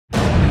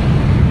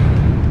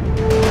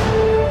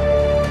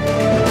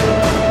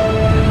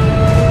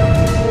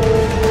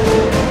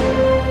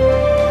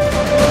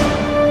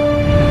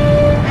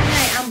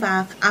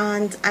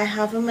and I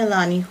have a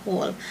Milani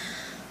haul.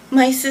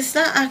 My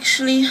sister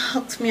actually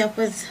hooked me up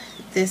with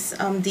this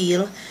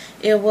deal.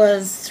 It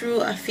was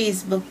through a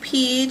Facebook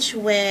page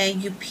where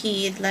you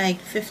paid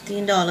like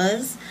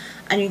 $15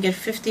 and you get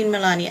 15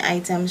 Milani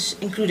items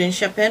including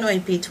shipping, or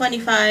you pay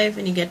 $25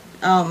 and you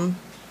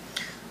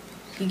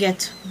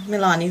get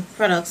Milani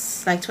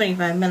products, like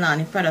 25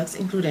 Milani products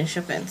including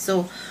shipping.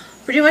 So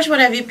pretty much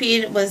whatever you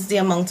paid was the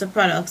amount of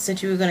products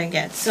that you were gonna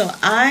get. So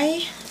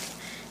I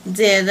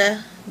did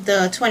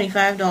the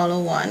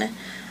 $25 one,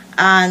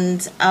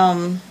 and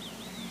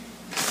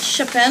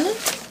shipping,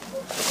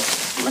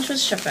 how much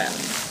was shipping?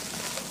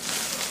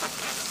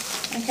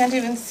 I can't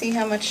even see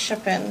how much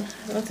shipping.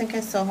 I don't think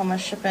I saw how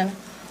much shipping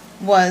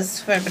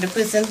was for it, but the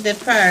person did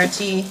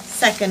priority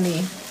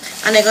secondly,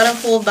 and I got a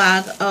whole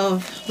bag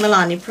of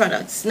Milani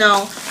products.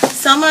 Now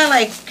some are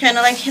like kind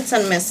of like hits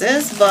and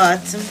misses,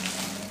 but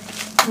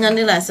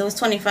nonetheless it was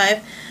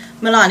 25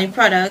 Milani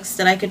products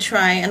that I could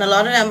try, and a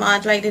lot of them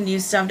aren't like the new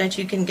stuff that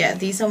you can get.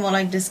 These are more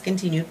like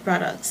discontinued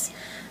products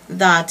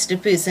that the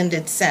person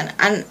did send,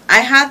 and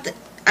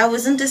I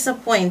wasn't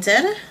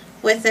disappointed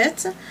with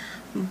it,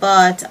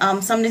 but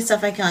some of the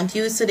stuff I can't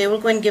use, so they will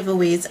go in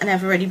giveaways, and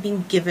I've already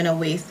been giving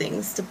away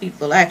things to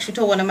people. I actually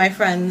told one of my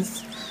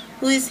friends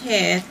who is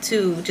here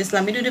to just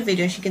let me do the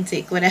video and she can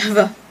take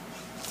whatever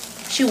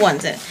she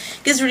wanted,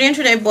 because really and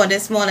truly I bought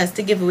this more or less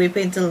to give away,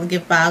 painted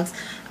gift bags.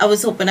 I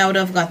was hoping I would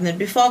have gotten it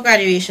before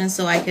graduation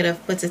so I could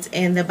have put it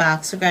in the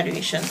bags for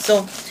graduation.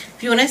 So if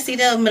you want to see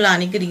the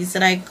Milani goodies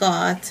that I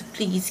got,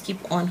 please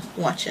keep on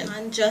watching.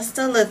 And just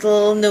a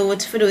little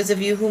note for those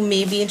of you who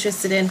may be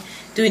interested in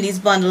doing these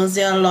bundles,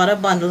 there are a lot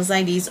of bundles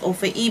like these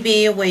over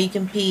eBay where you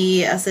can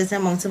pay a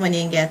certain amount of money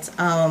and get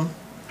a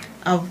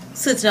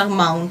certain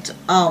amount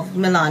of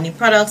Milani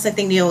products. I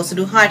think they also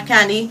do hard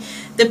candy.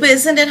 The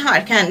person did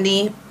hard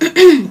candy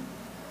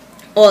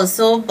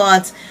also,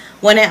 but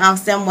when I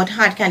asked them what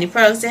hard candy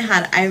products they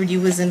had, I really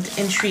wasn't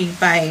intrigued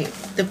by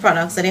the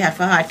products that they had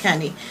for hard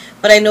candy.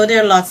 But I know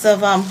there are lots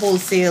of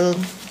wholesale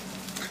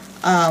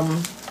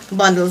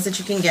bundles that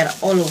you can get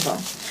all over.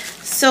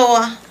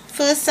 So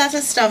first set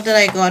of stuff that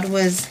I got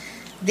was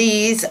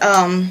these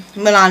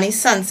Milani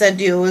Sunset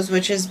Duos,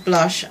 which is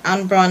blush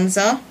and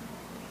bronzer.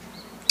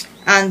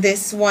 And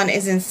this one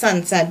is in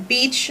Sunset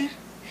Beach.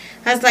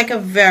 Has like a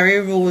very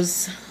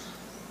rose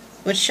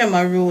with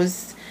shimmer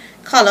rose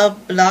color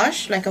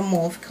blush, like a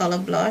mauve color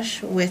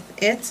blush with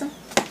it.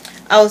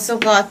 I also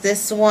got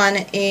this one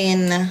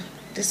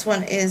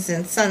is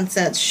in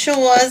Sunset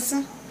Shores,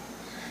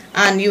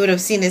 and you would have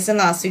seen this in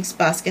last week's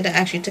basket. I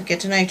actually took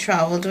it and I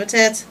traveled with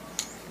it.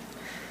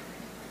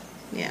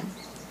 Yeah,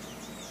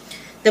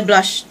 the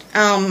blush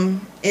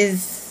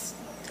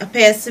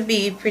appears to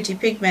be pretty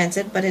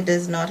pigmented, but it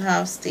does not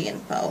have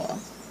stain power.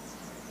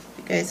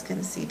 You guys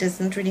can see it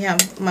doesn't really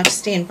have much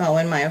stain power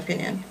in my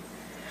opinion,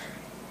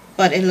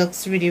 but it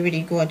looks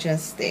really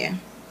gorgeous there.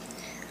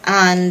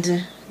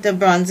 And the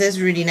bronzer is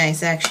really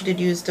nice. I actually did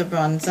use the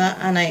bronzer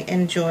and I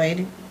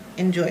enjoyed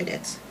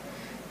it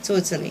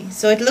totally.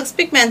 So it looks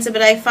pigmented,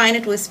 but I find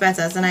it works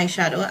better as an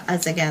eyeshadow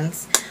as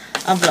against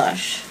a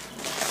blush.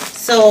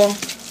 So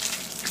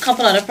a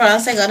couple other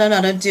products. I got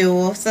another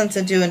duo,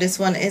 Sunset Duo, and this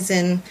one is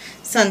in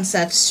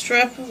Sunset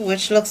Strip,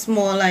 which looks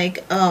more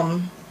like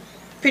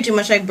pretty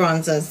much like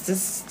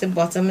bronzers. The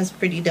bottom is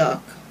pretty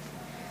dark.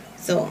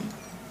 So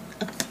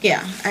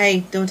yeah,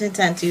 I don't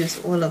intend to use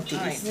all of these.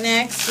 Right.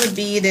 Next would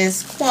be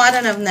this quad,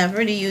 and I've never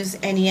really used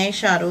any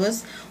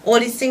eyeshadows. All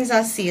these things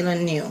are sealed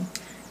and new,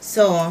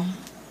 so I'm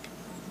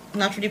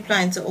not really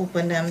planning to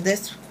open them.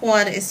 This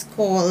quad is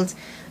called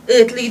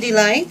Earthly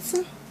Delights.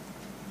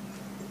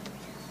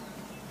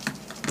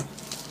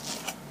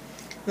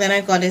 Then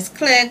I got this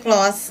clear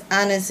gloss,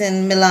 and it's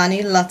in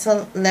Milani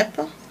Lotta Lip.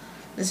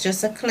 It's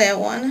just a clear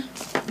one.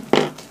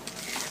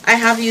 I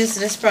have used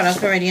this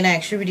product already and I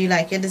actually really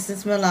like it. This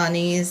is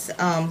Milani's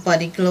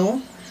Body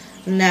Glow,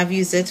 and I've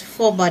used it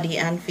for body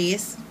and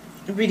face.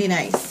 Really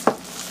nice.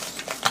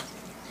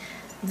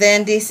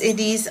 Then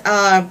these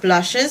are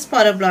blushes,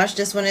 powder blush.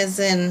 This one is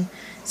in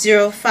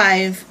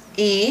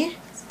 05A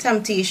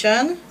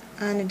Temptation,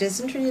 and it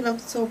doesn't really look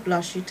so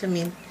blushy to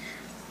me,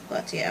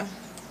 but yeah.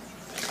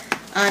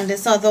 And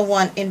this other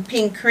one in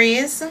Pink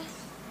Craze.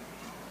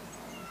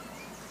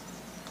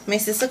 My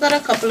sister got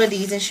a couple of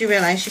these and she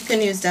realized she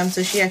couldn't use them,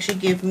 so she actually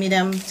gave me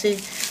them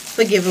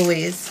for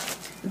giveaways.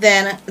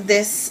 Then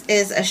this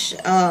is a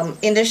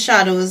In the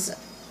Shadows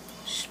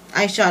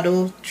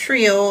eyeshadow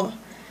trio,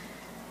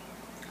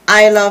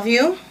 I Love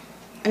You,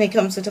 and it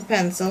comes with a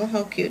pencil.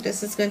 How cute.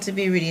 This is going to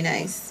be really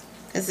nice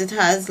because it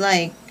has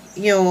like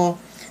your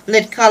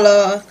lid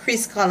color,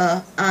 crease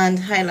color, and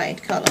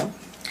highlight color.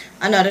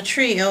 Another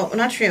trio,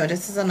 not trio,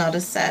 this is another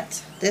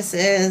set. This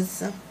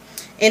is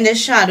In the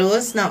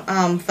Shadows, now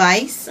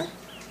Vice, and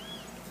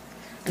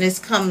this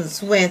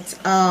comes with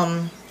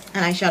an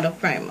eyeshadow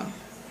primer.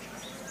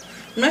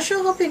 I'm not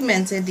sure how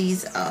pigmented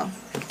these are.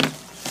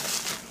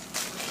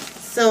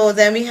 So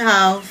then we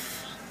have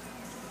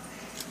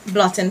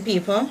blotting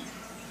paper,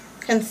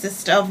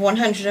 consists of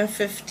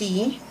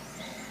 150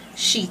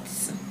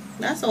 sheets.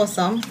 That's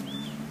awesome.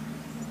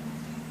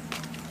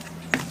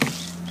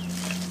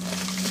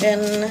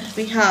 Then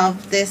we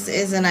have, this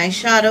is an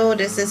eyeshadow.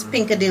 This is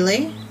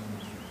Pinkadilly.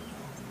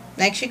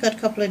 I actually got a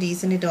couple of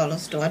these in the dollar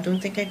store. I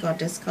don't think I got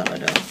this color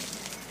though.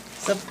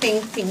 It's a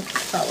pink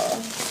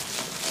color.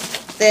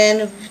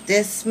 Then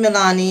this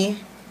Milani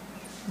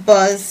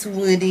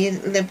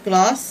Buzzworthy lip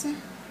gloss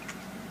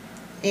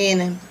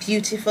in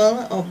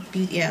beautiful,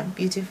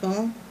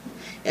 beautiful.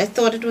 I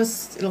thought it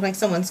looked like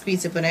someone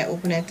squeezed it, but I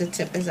opened it, the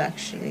tip is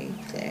actually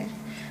clear.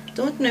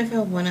 Don't know if I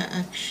want to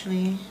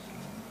actually,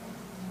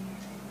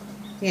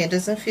 yeah, it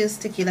doesn't feel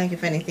sticky like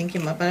if anything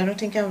came up, but I don't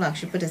think I will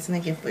actually put this in a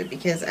giveaway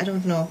because I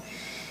don't know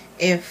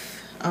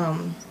if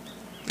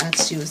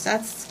that's used.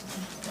 That's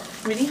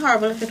really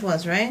horrible if it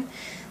was, right?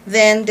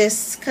 Then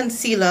this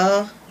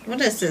concealer,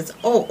 what is this?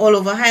 Oh, all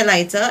over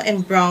highlighter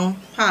in brown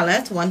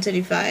palette,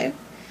 135.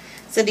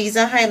 So these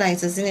are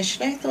highlighters.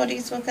 Initially I thought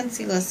these were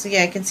concealers, so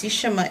yeah, I can see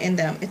shimmer in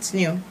them. It's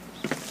new.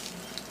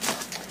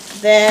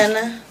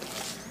 Then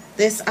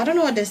this, I don't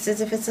know what this is,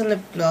 if it's a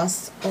lip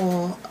gloss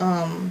or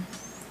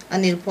a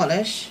nail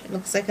polish. It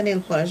looks like a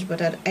nail polish,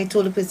 but I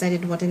told the person I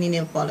didn't want any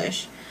nail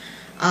polish.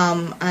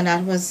 And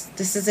that was,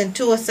 this is in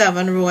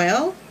 207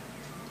 Royal.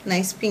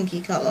 Nice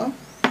pinky color.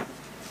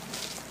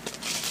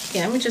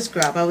 Yeah, let me just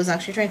grab. I was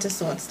actually trying to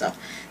sort stuff.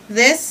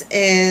 This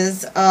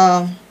is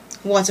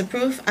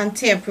waterproof and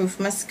tear-proof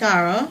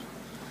mascara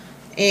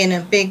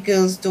in Big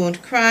Girls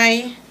Don't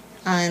Cry,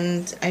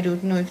 and I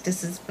don't know if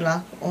this is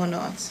black or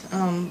not.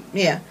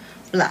 Yeah,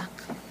 black.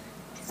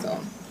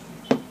 So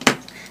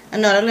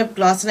another lip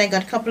gloss, and I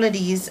got a couple of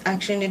these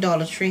actually in the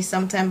Dollar Tree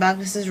sometime back.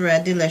 This is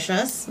Red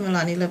Delicious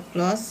Milani lip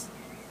gloss,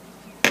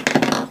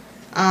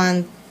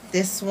 and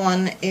this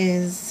one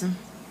is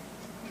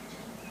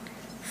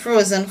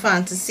Frozen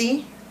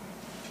Fantasy.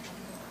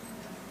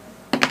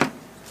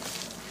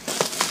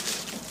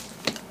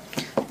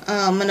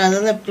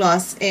 Another lip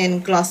gloss in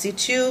Glossy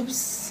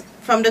Tubes,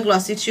 from the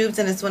Glossy Tubes,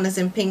 and this one is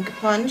in Pink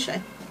Punch.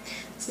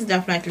 This is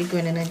definitely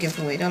going in a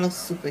giveaway. That looks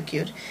super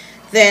cute.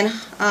 Then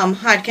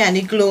Hard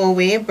Candy Glow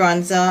Away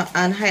bronzer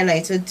and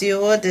highlighter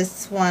duo.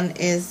 This one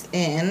is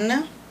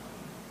in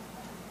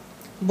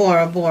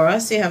Bora Bora.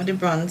 So you have the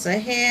bronzer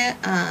here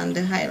and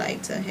the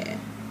highlighter here.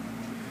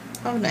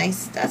 Oh,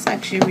 nice. That's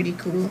actually really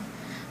cool.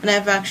 And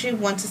I've actually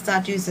want to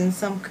start using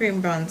some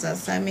cream bronzer,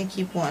 so I may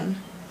keep one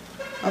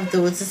of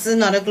those. This is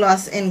another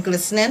gloss in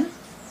Glistening.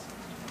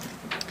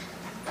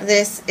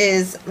 This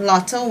is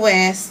Lotta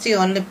Wear Stay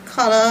On Lip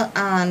Color,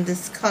 and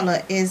this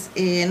color is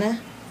in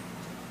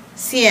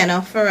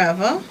Sienna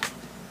Forever.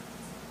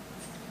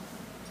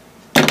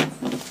 And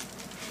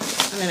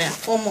then I have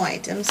 4 more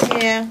items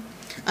here.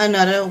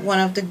 Another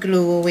one of the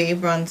Glow Away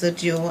bronzer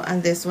duo,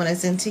 and this one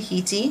is in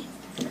Tahiti.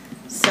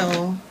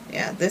 So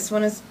yeah, this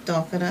one is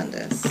darker than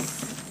this.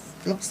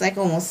 Looks like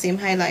almost same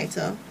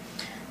highlighter.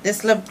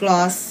 This lip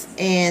gloss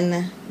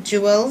in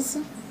Jewels.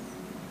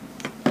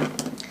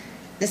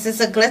 This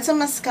is a glitter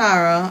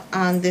mascara,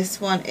 and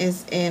this one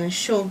is in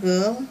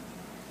Showgirl.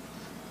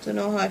 Don't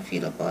know how I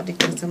feel about the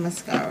glitter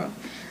mascara.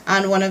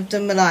 And one of the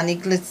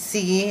Milani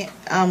Glitzy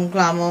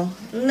Glamour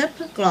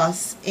lip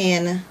gloss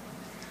in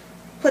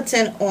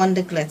Putting On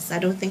the Glitz. I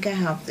don't think I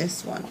have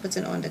this one,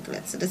 Putting On the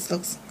Glitz. So this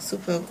looks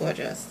super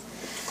gorgeous.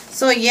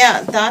 So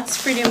yeah,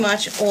 that's pretty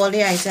much all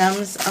the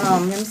items.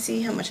 Let me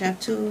see how much I have.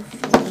 2,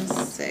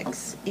 4,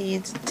 6,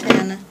 8,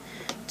 10,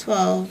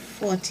 12,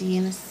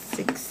 14,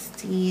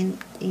 16,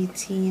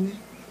 18,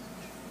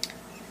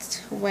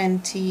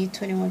 20,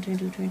 21,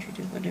 22, 23,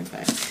 24,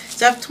 25.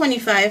 So I have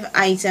 25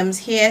 items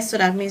here, so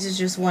that means it's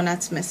just one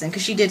that's missing,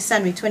 because she did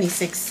send me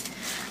 26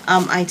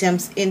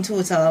 items in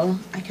total.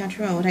 I can't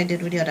remember what I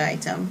did with the other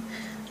item.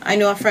 I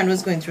know a friend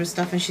was going through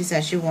stuff and she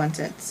said she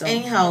wanted. So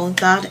anyhow,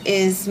 that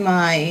is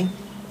my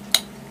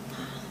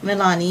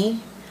Milani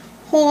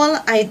haul.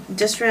 I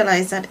just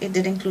realized that it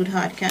did include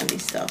hard candy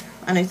stuff,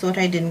 and I thought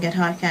I didn't get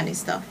hard candy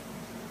stuff.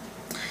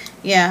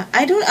 Yeah,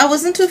 I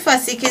wasn't too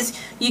fussy, because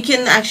you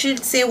can actually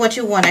say what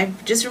you want. I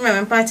just remember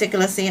in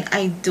particular saying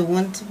I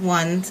don't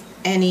want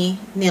any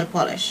nail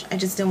polish. I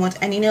just didn't want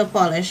any nail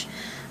polish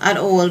at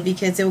all,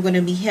 because they were going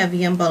to be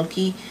heavy and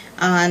bulky,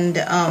 and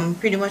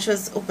pretty much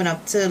was open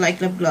up to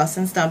like lip gloss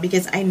and stuff,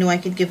 because I know I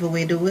could give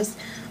away those.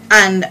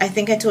 And I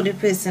think I told the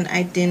person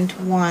I didn't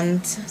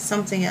want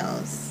something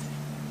else.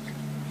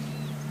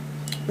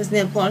 It was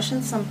nail polish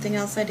and something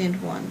else I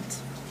didn't want.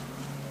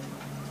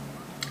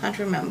 Can't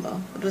remember.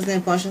 It was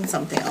nail polish and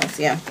something else,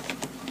 yeah.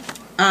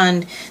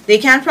 And they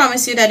can't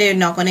promise you that they're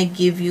not going to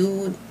give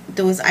you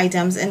those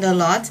items in the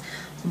lot,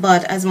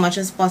 but as much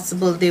as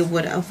possible they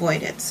would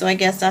avoid it. So I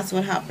guess that's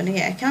what happened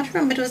here. I can't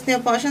remember. It was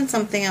nail polish and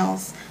something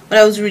else, but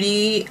I was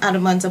really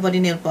adamant about the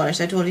nail polish.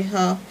 I told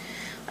her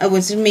I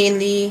was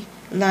mainly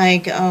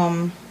like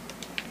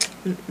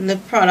lip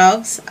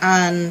products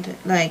and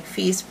like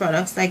face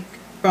products, like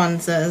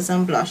bronzers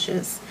and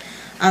blushes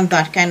and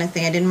that kind of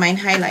thing. I didn't mind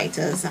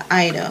highlighters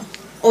either.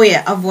 Oh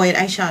yeah, avoid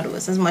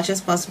eyeshadows as much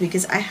as possible,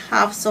 because I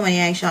have so many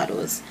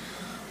eyeshadows,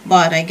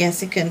 but I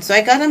guess you can. So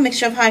I got a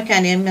mixture of hard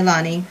candy and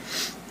Milani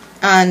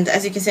And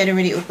as you can see, I didn't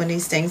really open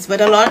these things,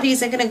 but a lot of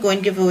these are going to go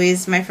in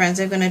giveaways. My friends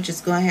are going to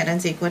just go ahead and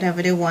take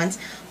whatever they want.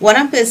 What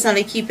I'm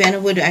personally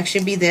keeping would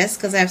actually be this,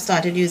 because I've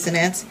started using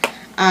it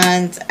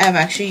and I've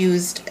actually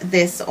used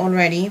this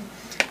already,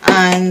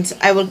 and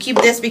I will keep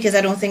this because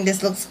I don't think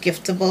this looks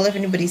giftable. If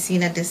anybody's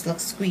seen that this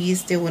looks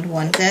squeezed, they would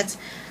want it.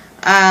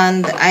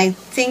 And I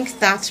think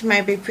that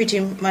might be pretty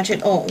much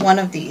it. Oh, one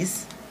of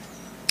these,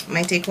 I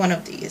might take one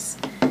of these,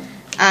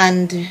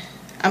 and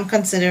I'm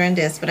considering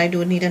this, but I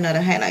do need another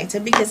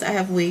highlighter because I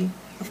have way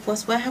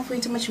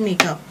too much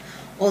makeup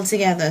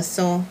altogether.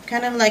 So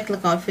kind of like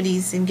look out for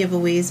these in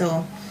giveaways,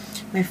 or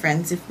my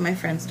friends, if my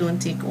friends don't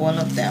take all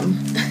of them.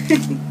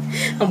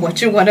 I'm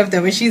watching one of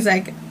them and she's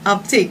like,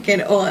 I'm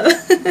taking all.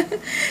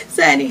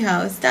 So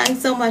anyhow,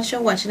 thanks so much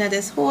for watching at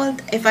this haul.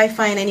 If I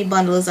find any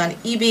bundles on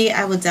eBay,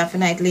 I will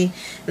definitely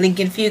link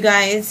it for you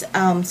guys, so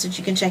that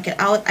you can check it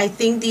out. I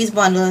think these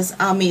bundles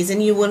are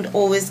amazing. You won't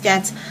always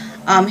get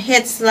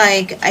hits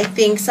like, I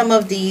think some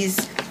of these,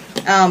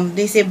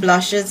 they say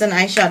blushes and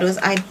eyeshadows.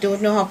 I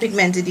don't know how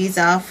pigmented these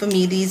are. For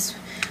me, these,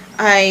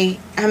 I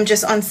am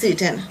just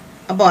uncertain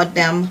about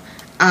them.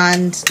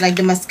 And like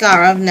the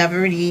mascara, I've never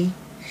really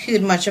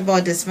heard much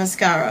about this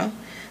mascara.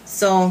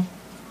 So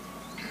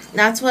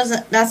that's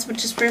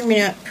just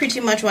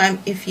pretty much why I'm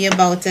iffy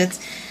about it.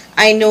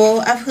 I know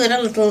I've heard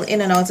a little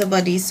in and out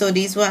about these, so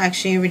these were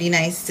actually really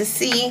nice to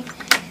see.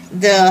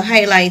 The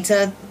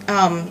highlighter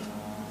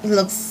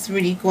looks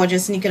really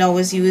gorgeous, and you can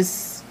always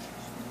use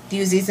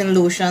these in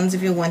lotions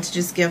if you want to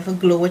just give a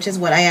glow, which is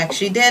what I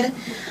actually did.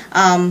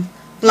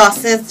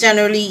 Glosses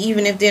generally,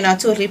 even if they're not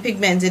totally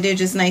pigmented, they're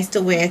just nice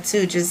to wear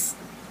to just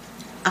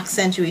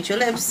accentuate your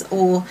lips,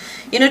 or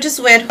you know, just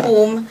wear at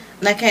home,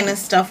 that kind of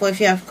stuff, or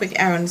if you have quick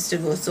errands to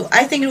go. So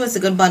I think it was a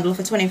good bundle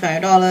for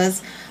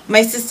 $25.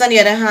 My sister on the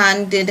other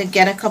hand did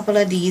get a couple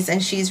of these,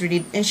 and she's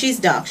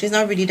dark. She's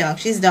not really dark,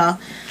 she's dark.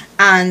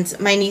 And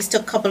my niece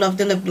took a couple of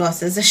the lip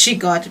glosses that she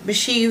got, but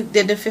she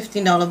did a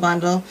 $15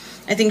 bundle.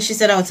 I think she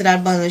said out of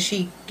that bundle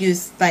she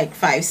used like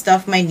 5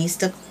 stuff. My niece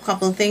took a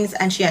couple things,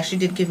 and she actually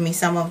did give me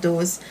some of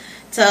those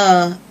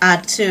to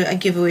add to a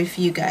giveaway for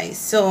you guys.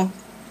 So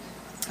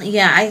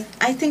yeah,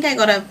 I think I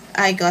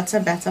got a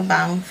better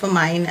bang for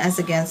mine as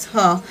against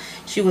her.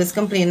 She was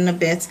complaining a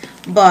bit,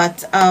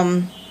 but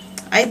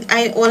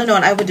I all in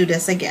all, I would do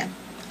this again.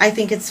 I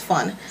think it's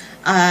fun,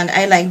 and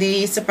I like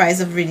the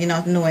surprise of really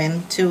not knowing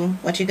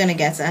what you're gonna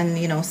get, and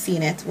you know,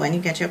 seeing it when you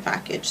get your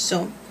package.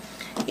 So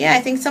yeah,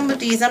 I think some of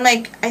these, I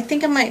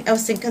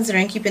was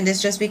considering keeping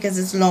this just because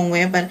it's long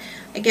wear, but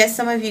I guess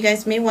some of you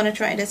guys may want to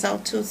try this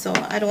out too, so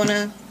I don't want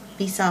to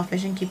be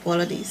selfish and keep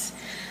all of these.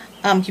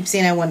 Keep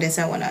saying I want this,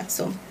 I want that.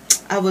 So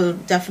I will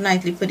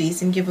definitely put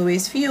these in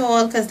giveaways for you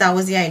all, because that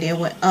was the idea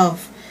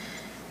of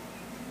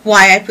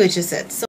why I purchased it. So